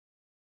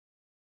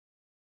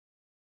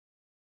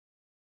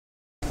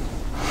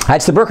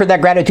That's the Brooker,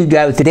 That Gratitude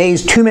Guy, with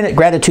today's 2-minute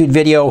gratitude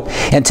video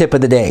and tip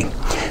of the day.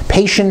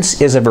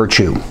 Patience is a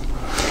virtue.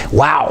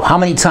 Wow, how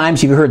many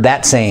times have you heard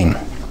that saying?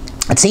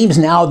 It seems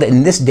now that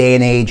in this day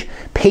and age,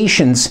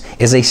 patience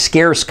is a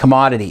scarce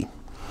commodity.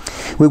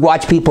 We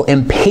watch people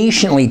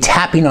impatiently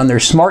tapping on their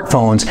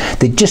smartphones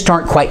that just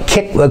aren't quite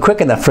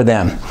quick enough for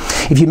them.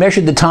 If you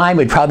measured the time, it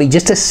would probably be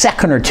just a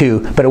second or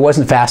two, but it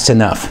wasn't fast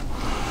enough.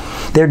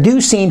 There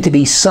do seem to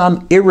be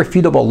some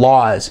irrefutable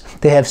laws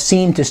that have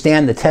seemed to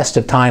stand the test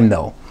of time,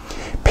 though.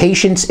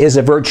 Patience is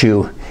a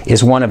virtue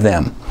is one of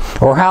them.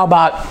 Or how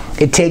about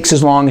it takes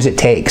as long as it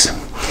takes?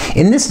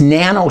 In this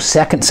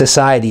nanosecond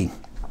society,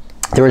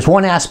 there is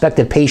one aspect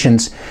of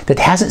patience that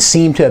hasn't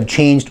seemed to have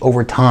changed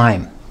over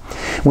time.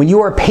 When you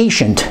are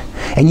patient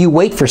and you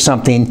wait for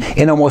something,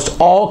 in almost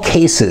all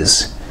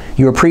cases,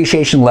 your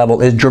appreciation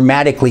level is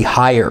dramatically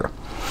higher.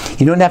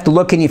 You don't have to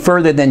look any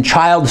further than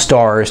child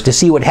stars to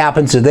see what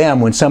happens to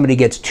them when somebody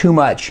gets too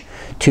much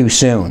too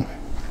soon.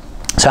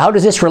 So how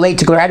does this relate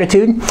to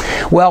gratitude?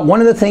 Well,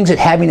 one of the things that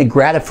having a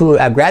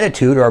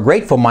gratitude, or a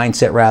grateful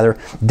mindset rather,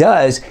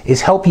 does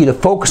is help you to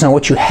focus on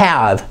what you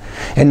have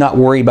and not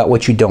worry about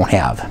what you don't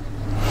have.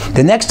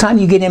 The next time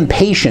you get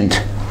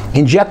impatient,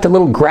 inject a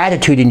little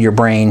gratitude in your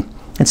brain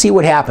and see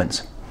what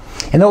happens.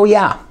 And oh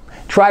yeah,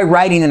 try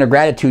writing in a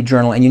gratitude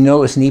journal and you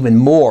notice an even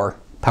more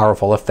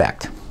powerful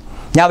effect.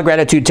 Now the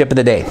gratitude tip of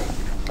the day.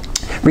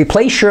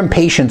 Replace your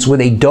impatience with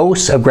a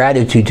dose of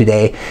gratitude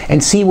today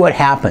and see what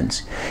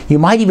happens. You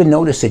might even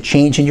notice a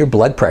change in your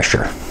blood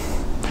pressure.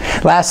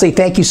 Lastly,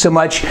 thank you so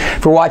much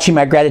for watching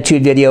my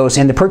gratitude videos,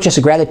 and to purchase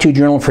a gratitude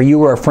journal for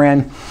you or a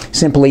friend,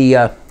 simply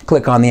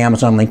click on the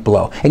Amazon link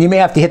below. And you may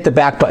have to hit the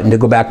back button to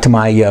go back to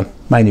my,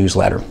 my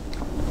newsletter.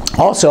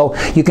 Also,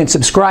 you can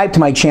subscribe to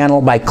my channel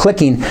by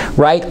clicking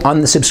right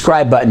on the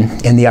subscribe button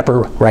in the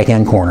upper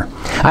right-hand corner.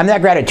 I'm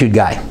That Gratitude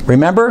Guy.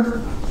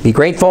 Remember, be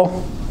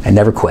grateful and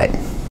never quit.